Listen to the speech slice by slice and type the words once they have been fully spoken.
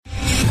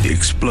the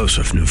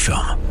explosive new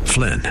film,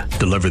 Flynn,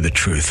 deliver the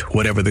truth,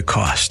 whatever the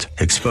cost.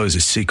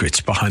 Exposes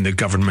secrets behind the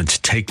government's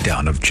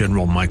takedown of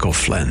General Michael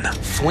Flynn.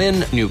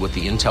 Flynn knew what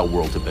the intel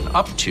world had been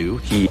up to.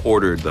 He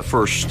ordered the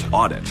first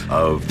audit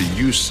of the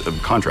use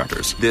of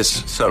contractors.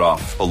 This set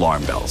off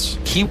alarm bells.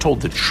 He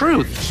told the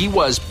truth. He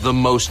was the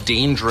most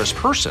dangerous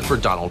person for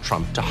Donald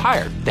Trump to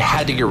hire. They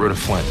had to get rid of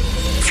Flynn.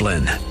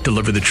 Flynn,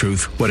 deliver the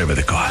truth, whatever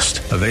the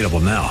cost. Available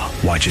now.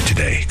 Watch it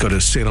today. Go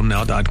to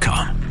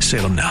salemnow.com.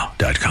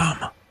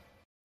 salemnow.com.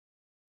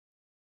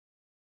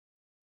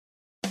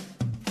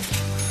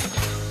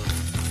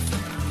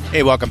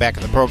 Hey, welcome back to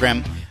the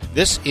program.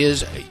 This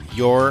is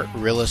your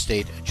Real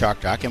Estate Chalk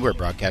Talk, and we're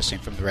broadcasting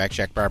from the Rack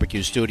Shack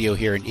Barbecue Studio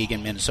here in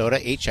Eagan, Minnesota.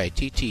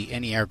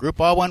 HITTNER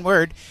Group, all one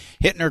word.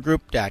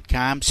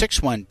 HittnerGroup.com,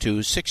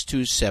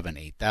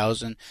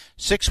 612-627-8000,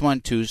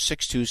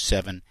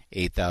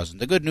 612-627-8000.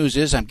 The good news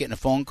is I'm getting a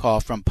phone call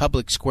from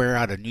Public Square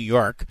out of New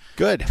York.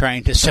 Good.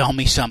 Trying to sell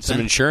me something.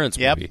 Some insurance,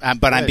 maybe. Yep,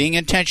 but I'm being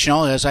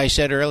intentional. As I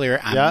said earlier,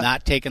 I'm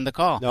not taking the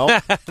call. No,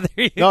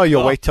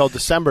 you'll wait till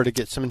December to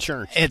get some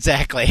insurance.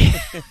 Exactly.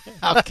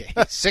 Okay,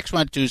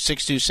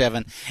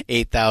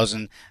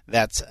 612-627-8000.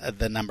 That's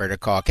the number to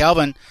call.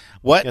 Calvin,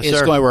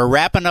 we're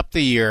wrapping up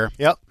the year.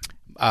 Yep.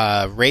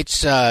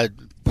 Rates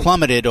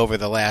plummeted over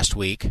the last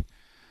week.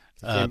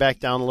 Came back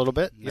down a little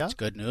bit. That's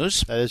good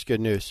news. That is good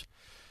news.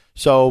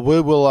 So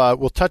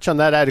we'll touch on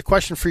that. I had a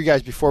question for you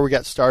guys before we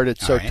got started.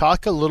 So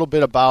talk a little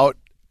bit about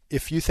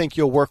if you think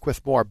you'll work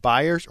with more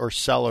buyers or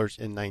sellers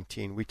in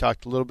 19. We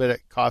talked a little bit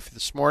at coffee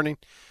this morning.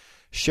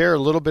 Share a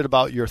little bit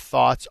about your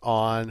thoughts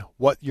on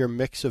what your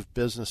mix of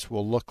business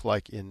will look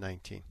like in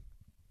 19.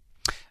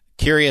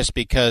 Curious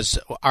because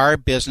our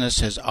business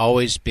has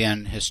always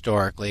been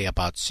historically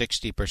about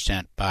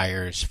 60%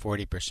 buyers,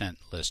 40%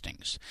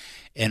 listings.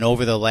 And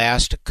over the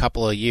last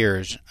couple of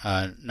years,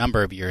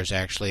 number of years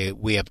actually,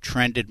 we have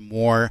trended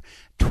more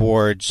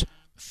towards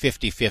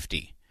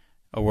 50-50,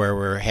 where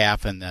we're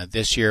half. And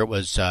this year it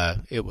was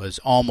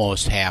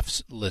almost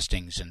half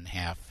listings and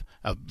half.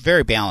 A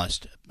very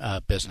balanced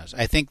business.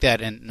 I think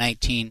that in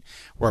 19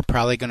 we're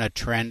probably going to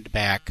trend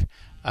back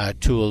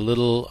to a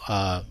little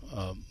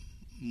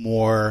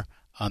more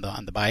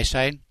on the buy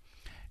side,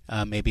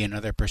 maybe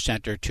another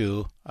 % or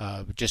two,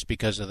 just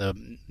because of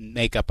the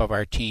makeup of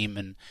our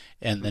team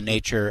and the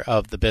nature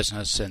of the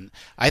business. And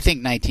I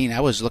think 19. I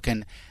was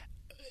looking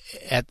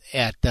at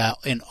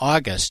in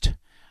August,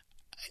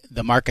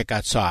 the market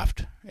got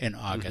soft in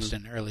August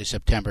and early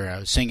September. I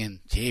was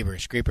singing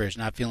Jeepers Creepers,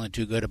 not feeling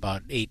too good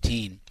about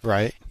 18.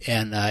 Right.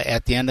 And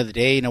at the end of the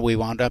day, we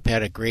wound up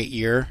had a great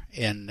year,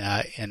 and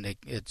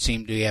it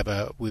seemed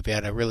to we've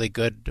had a really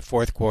good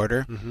fourth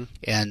quarter,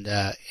 and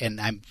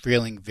I'm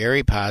feeling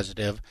very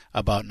positive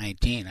about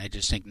 19. I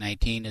just think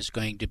 19 is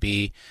going to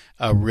be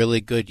a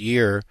really good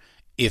year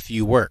if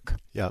you work.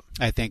 Yep.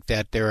 I think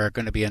that there are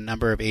going to be a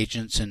number of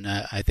agents, and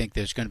I think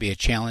there's going to be a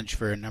challenge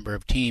for a number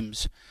of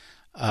teams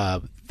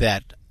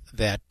that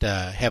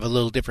have a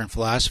little different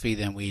philosophy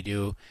than we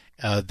do.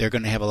 They're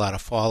going to have a lot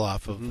of fall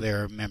off of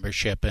their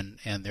membership and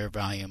their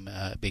volume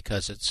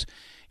because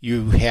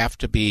you have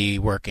to be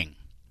working.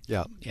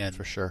 Yeah, and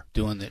for sure.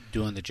 Doing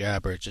the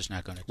job, or it's just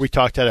not going to. We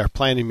talked at our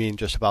planning meeting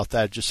just about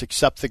that. Just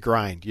accept the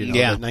grind.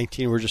 At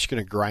 19, we're just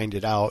going to grind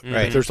it out.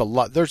 Right.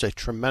 But there's a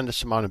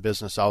tremendous amount of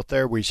business out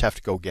there. We just have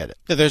to go get it.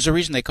 There's a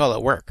reason they call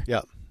it work.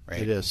 Yeah,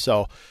 right. It is.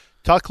 So,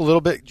 talk a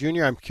little bit,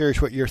 Junior. I'm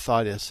curious what your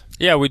thought is.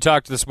 Yeah, we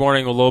talked this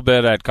morning a little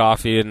bit at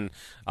coffee, and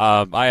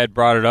I had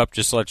brought it up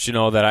just to let you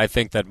know that I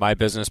think that my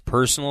business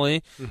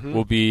personally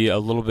will be a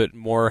little bit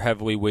more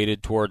heavily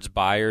weighted towards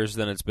buyers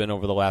than it's been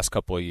over the last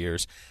couple of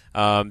years.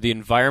 The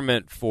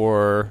environment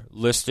for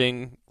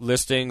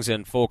listings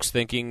and folks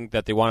thinking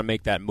that they want to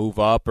make that move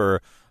up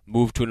or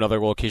move to another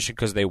location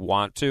because they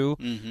want to,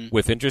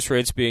 with interest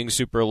rates being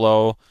super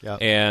low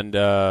and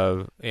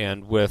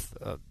with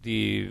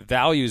the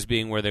values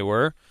being where they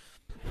were,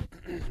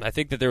 I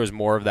think that there was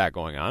more of that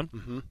going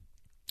on.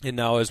 And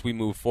now as we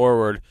move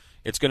forward,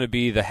 it's going to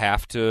be the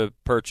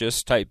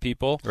have-to-purchase type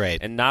people. Right.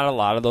 And not a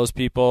lot of those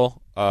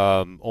people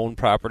own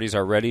properties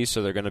already,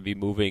 so they're going to be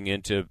moving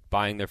into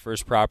buying their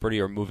first property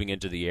or moving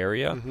into the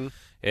area.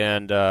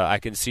 And I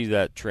can see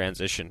that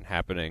transition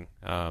happening.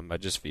 I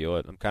just feel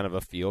it. I'm kind of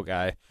a feel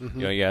guy.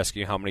 You ask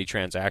me how many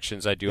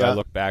transactions I do. I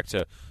look back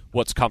to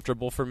what's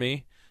comfortable for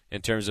me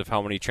in terms of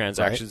how many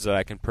transactions that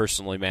I can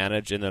personally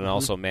manage, and then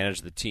also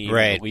manage the team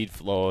and the lead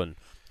flow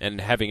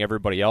and having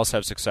everybody else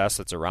have success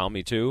that's around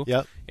me too.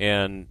 Yep.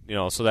 And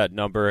so that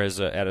number is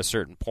at a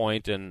certain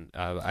point, and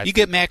you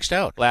get maxed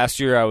out.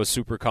 Last year I was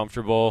super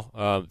comfortable.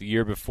 The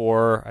year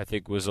before I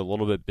think was a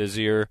little bit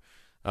busier.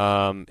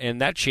 And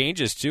that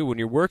changes too when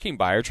you're working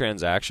buyer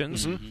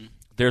transactions.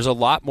 There's a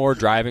lot more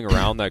driving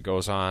around that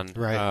goes on,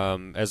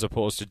 as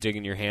opposed to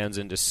digging your hands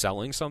into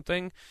selling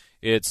something.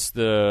 It's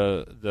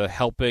the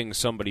helping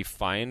somebody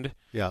find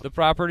the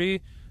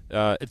property.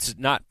 It's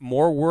not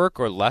more work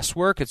or less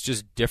work. It's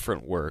just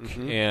different work,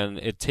 and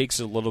it takes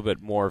a little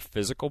bit more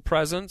physical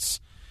presence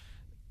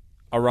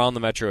around the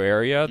metro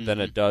area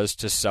than it does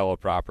to sell a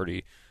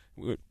property.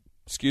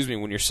 Excuse me,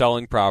 when you're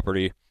selling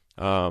property,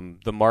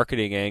 the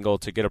marketing angle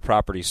to get a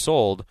property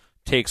sold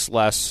takes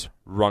less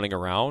running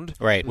around,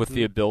 right? With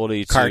the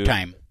ability to car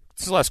time.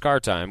 It's less car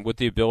time with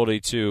the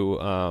ability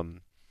to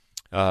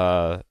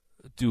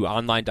do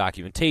online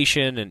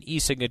documentation and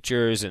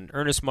e-signatures and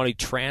earnest money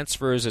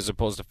transfers as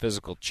opposed to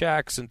physical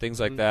checks and things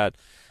like that.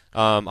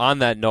 On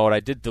that note, I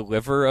did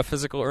deliver a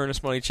physical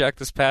earnest money check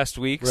this past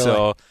week, really?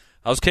 So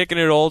I was kicking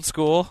it old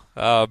school.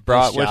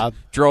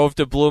 Drove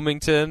to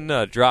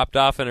Bloomington, dropped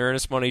off an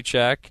earnest money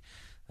check.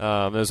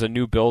 There's a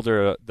new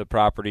builder, the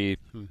property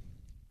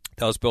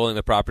that was building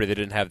the property. They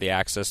didn't have the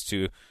access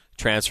to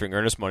transferring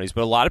earnest monies,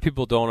 but a lot of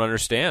people don't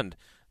understand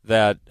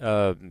that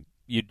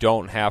you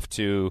don't have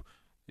to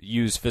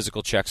use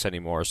physical checks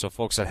anymore. So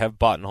folks that have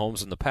bought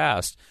homes in the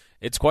past,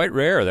 it's quite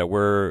rare that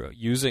we're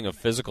using a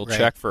physical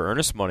check for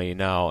earnest money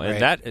now,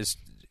 and that has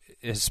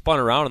spun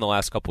around in the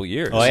last couple of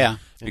years. Oh yeah,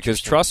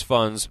 because trust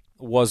funds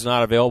was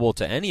not available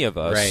to any of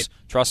us. Right.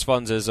 Trust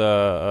funds is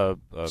a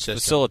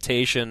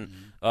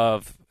facilitation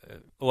of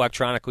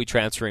electronically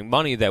transferring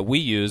money that we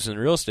use in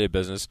the real estate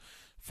business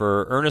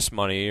for earnest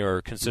money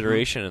or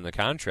consideration in the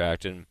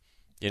contract. And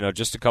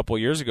just a couple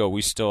of years ago,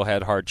 we still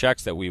had hard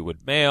checks that we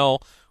would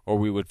mail or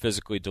we would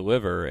physically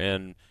deliver.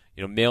 And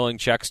mailing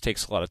checks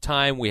takes a lot of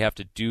time. We have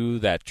to do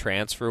that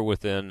transfer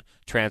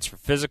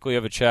physically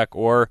of a check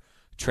or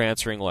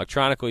transferring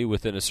electronically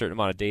within a certain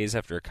amount of days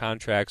after a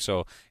contract.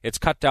 So it's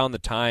cut down the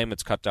time,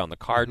 it's cut down the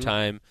car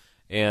time,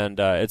 and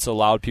it's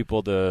allowed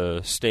people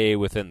to stay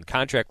within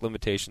contract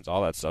limitations,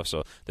 all that stuff.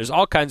 So there's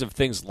all kinds of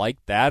things like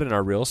that in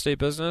our real estate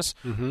business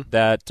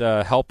that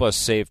help us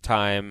save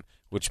time,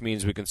 which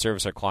means we can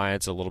service our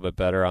clients a little bit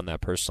better on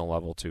that personal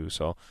level too.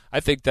 So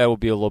I think that will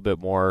be a little bit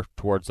more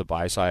towards the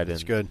buy side.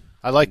 That's good.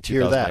 I like to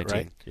hear that,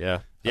 right? Yeah.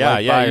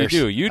 Like buyers.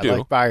 You do. I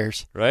like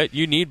buyers. Right?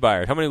 You need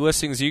buyers. How many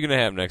listings are you going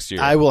to have next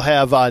year? I will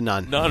have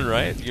none. None,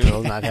 right? You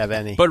will not have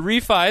any. But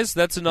refis,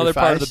 that's another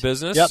part of the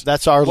business. Yep,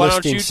 that's our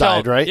listing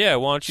side, right? Yeah,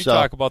 why don't you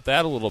talk about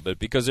that a little bit?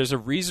 Because there's a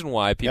reason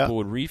why people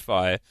would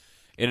refi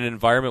in an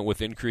environment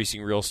with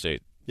increasing real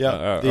estate.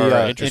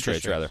 Yeah, interest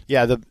rates, rather.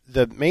 Yeah,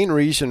 the main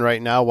reason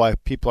right now why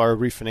people are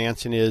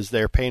refinancing is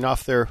they're paying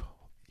off their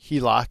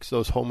HELOCs,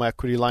 those home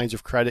equity lines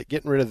of credit,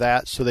 getting rid of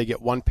that so they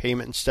get one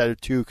payment instead of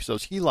two, because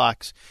those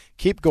HELOCs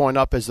keep going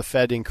up as the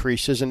Fed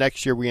increases. And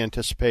next year we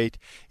anticipate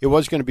it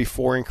was going to be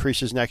 4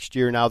 increases next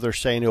year. Now they're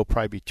saying it'll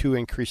probably be 2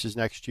 increases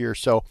next year.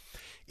 So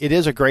it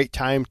is a great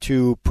time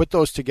to put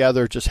those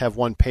together, just have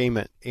one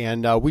payment.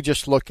 And we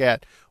just look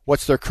at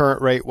what's their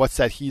current rate, what's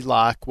that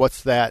HELOC,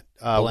 what's that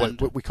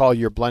what we call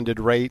your blended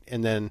rate,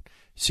 and then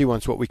see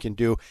what we can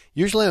do.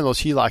 Usually on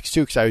those HELOCs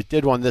too, because I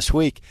did one this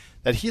week,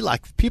 that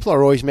HELOC, people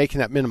are always making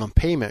that minimum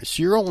payment.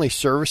 So you're only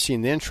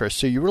servicing the interest.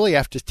 So you really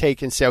have to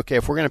take and say, okay,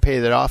 if we're going to pay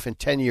that off in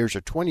 10 years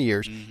or 20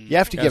 years, you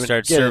have to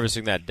start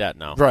servicing that debt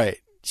now. Right.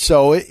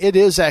 So it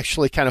is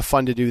actually kind of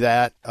fun to do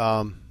that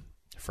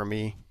for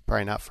me.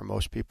 Probably not for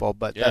most people,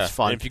 but that's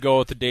fun. And if you go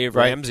with the Dave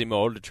Ramsey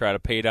mode to try to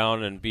pay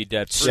down and be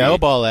debt-free.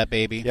 Snowball that,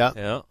 baby.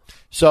 Yeah.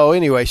 So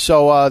anyway,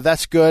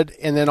 that's good.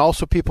 And then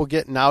also people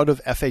getting out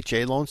of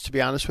FHA loans, to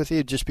be honest with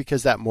you, just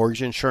because that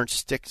mortgage insurance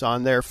sticks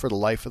on there for the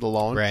life of the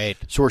loan. Right.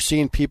 So we're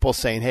seeing people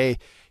saying, hey,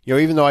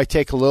 even though I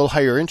take a little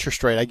higher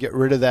interest rate, I get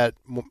rid of that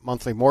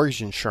monthly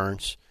mortgage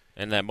insurance.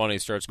 And that money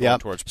starts going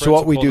towards principal. So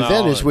what we do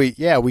then is we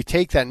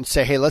take that and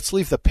say, hey, let's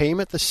leave the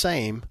payment the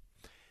same,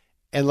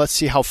 and let's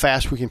see how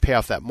fast we can pay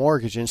off that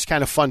mortgage. And it's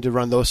kind of fun to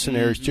run those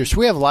scenarios too. So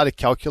we have a lot of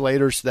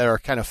calculators that are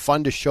kind of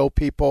fun to show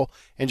people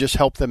and just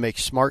help them make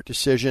smart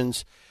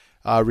decisions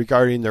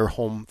regarding their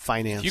home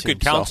financing. If you could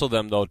counsel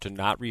them, though, to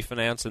not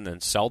refinance and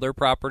then sell their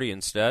property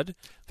instead,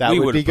 we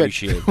would be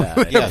appreciate good.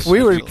 that. Yes,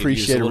 we would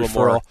appreciate a little referral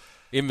more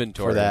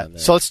inventory for that.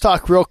 So let's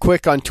talk real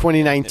quick on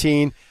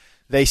 2019.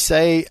 They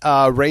say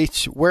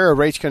where are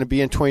rates going to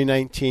be in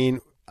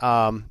 2019?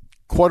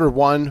 Quarter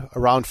one,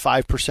 around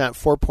 5%,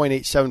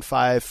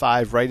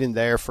 4.875, right in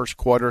there, first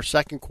quarter.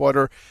 Second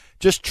quarter,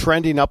 just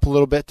trending up a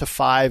little bit to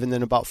 5, and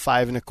then about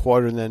 5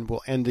 1/4, and then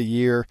we'll end the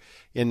year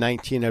in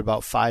 19 at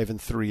about 5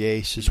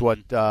 3/8 is what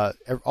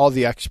all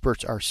the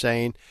experts are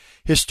saying.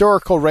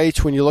 Historical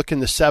rates, when you look in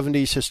the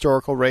 70s,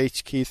 historical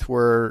rates, Keith,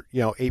 were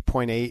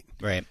 8.8.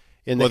 Right.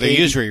 The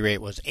usury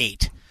rate was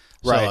 8.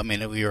 Right. So I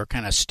mean, we were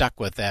kind of stuck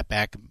with that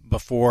back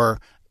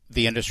before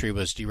the industry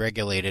was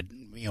deregulated.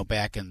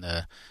 Back in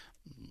the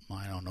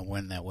I don't know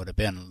when that would have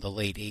been, the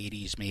late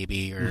 80s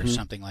maybe, or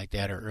something like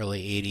that, or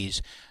early 80s.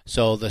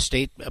 So the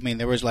state,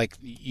 there was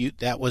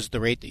that was the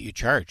rate that you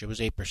charge. It was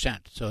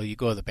 8%. So you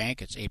go to the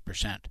bank, it's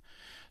 8%.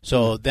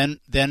 So then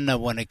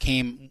when it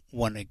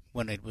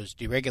was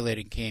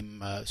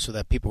deregulated, so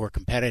that people were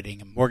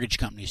competing, and mortgage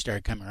companies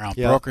started coming around,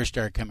 brokers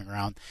started coming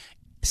around,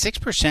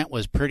 6%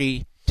 was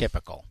pretty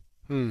typical.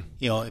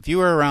 If you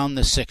were around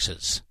the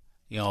 6s,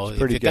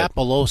 if you got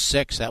below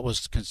 6, that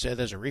was considered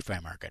as a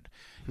refi market.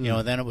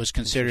 Then it was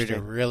considered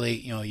a really,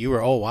 you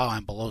were, oh, wow,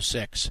 I'm below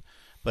 6.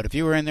 But if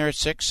you were in there at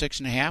 6,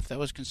 6.5, that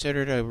was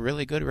considered a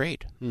really good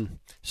rate.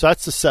 So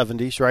that's the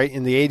 70s, right?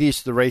 In the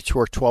 80s, the rates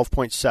were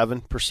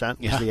 12.7%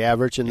 was the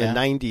average. In the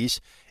 90s,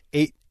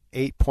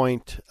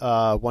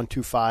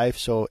 8.125,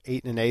 so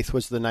 8 1/8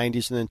 was the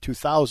 90s, and then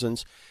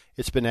 2000s,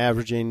 it's been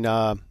averaging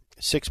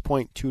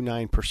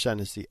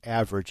 6.29% is the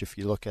average if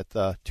you look at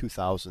the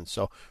 2000s.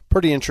 So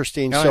pretty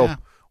interesting.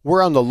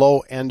 We're on the low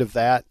end of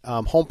that.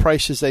 Home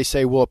prices, they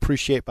say, will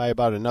appreciate by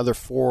about another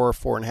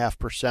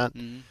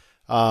 4.5%.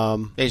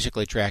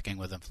 Basically tracking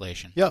with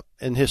inflation. Yep,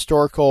 and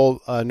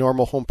historical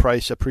normal home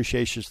price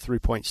appreciation is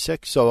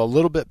 3.6, so a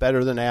little bit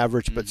better than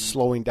average, but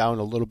slowing down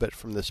a little bit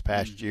from this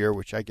past year,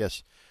 which I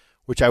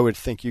would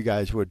think you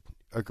guys would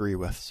agree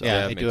with. So.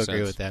 Yeah, I do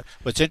agree with that.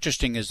 What's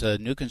interesting is the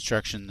new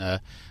construction.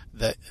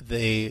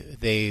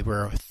 They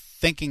were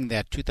thinking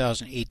that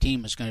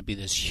 2018 was going to be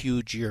this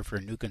huge year for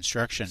new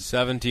construction.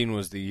 17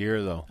 was the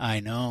year, though. I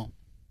know.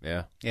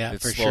 Yeah,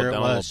 for sure it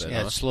was.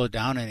 It slowed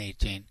down in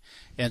 18.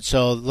 And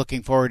so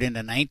looking forward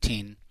into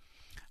 19,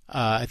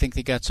 I think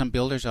they got some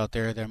builders out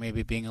there that are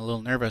maybe being a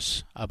little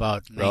nervous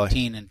about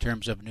 19 in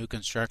terms of new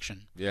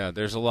construction. Yeah,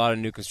 there's a lot of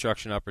new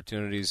construction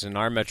opportunities in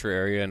our metro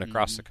area and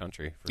across the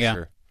country, for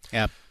sure.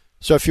 Yeah.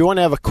 So if you want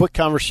to have a quick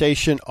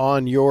conversation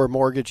on your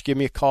mortgage, give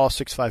me a call,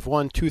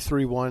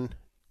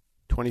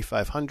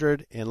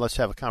 651-231-2500, and let's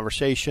have a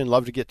conversation.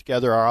 Love to get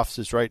together. Our office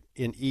is right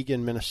in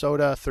Eagan,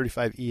 Minnesota,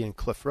 35E and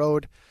Cliff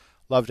Road.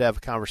 Love to have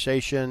a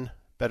conversation.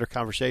 Better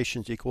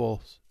conversations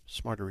equal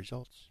smarter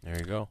results. There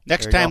you go.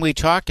 Next time we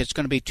talk, it's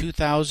going to be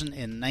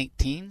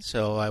 2019,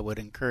 so I would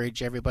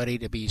encourage everybody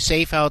to be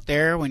safe out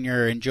there when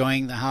you're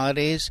enjoying the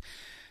holidays.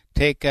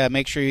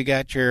 Make sure you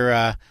got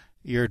your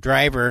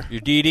driver,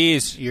 your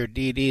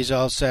DDs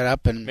all set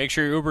up, and make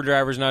sure your Uber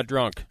driver's not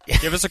drunk.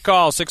 Give us a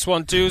call,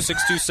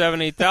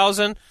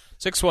 612-627-8000,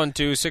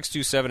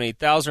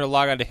 612-627-8000, or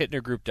log on to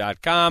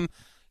HittnerGroup.com.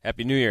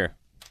 Happy New Year.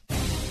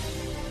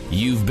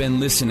 You've been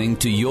listening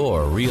to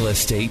your Real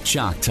Estate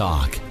Chalk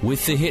Talk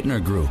with the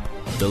Hittner Group,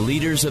 the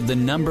leaders of the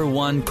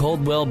 #1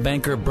 Coldwell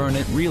Banker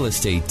Burnett real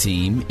estate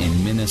team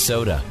in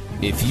Minnesota.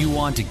 If you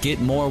want to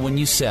get more when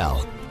you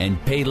sell and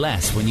pay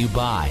less when you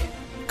buy,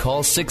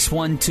 call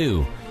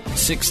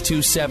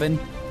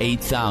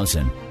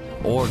 612-627-8000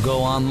 or go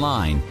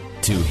online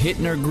to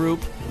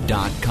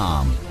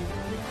HittnerGroup.com.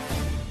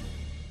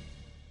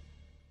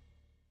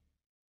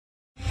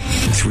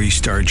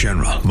 3-star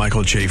General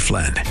Michael J.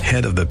 Flynn,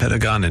 head of the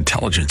Pentagon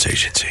Intelligence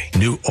Agency,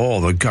 knew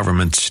all the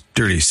government's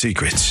dirty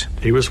secrets.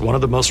 He was one of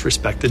the most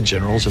respected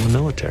generals in the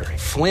military.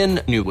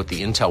 Flynn knew what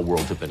the intel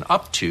world had been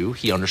up to.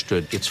 He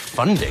understood its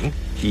funding.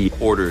 He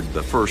ordered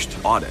the first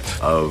audit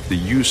of the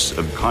use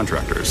of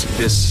contractors.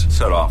 This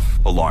set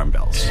off alarm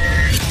bells.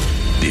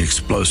 The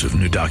explosive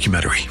new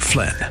documentary,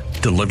 Flynn,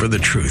 Deliver the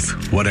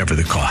Truth, Whatever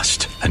the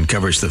Cost,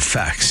 uncovers the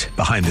facts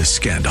behind this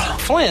scandal.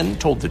 Flynn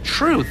told the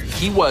truth.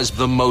 He was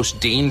the most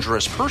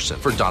dangerous person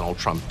for Donald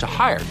Trump to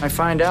hire. I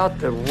find out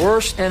the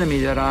worst enemy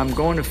that I'm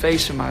going to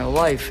face in my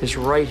life is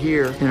right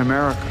here in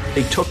America.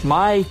 They took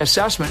my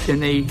assessment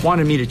and they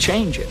wanted me to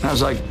change it. And I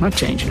was like, I'm not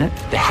changing it.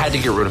 They had to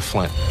get rid of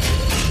Flynn.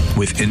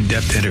 With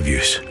in-depth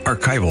interviews,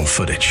 archival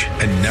footage,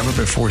 and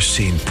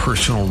never-before-seen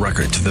personal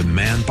records of the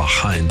man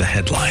behind the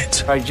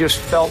headlines. I just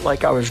felt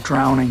like I was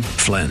drowning.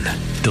 Flynn,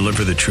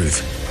 Deliver the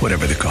Truth,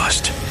 Whatever the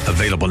Cost.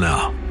 Available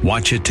now.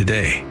 Watch it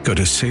today. Go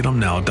to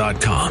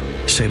salemnow.com.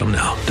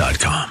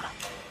 salemnow.com.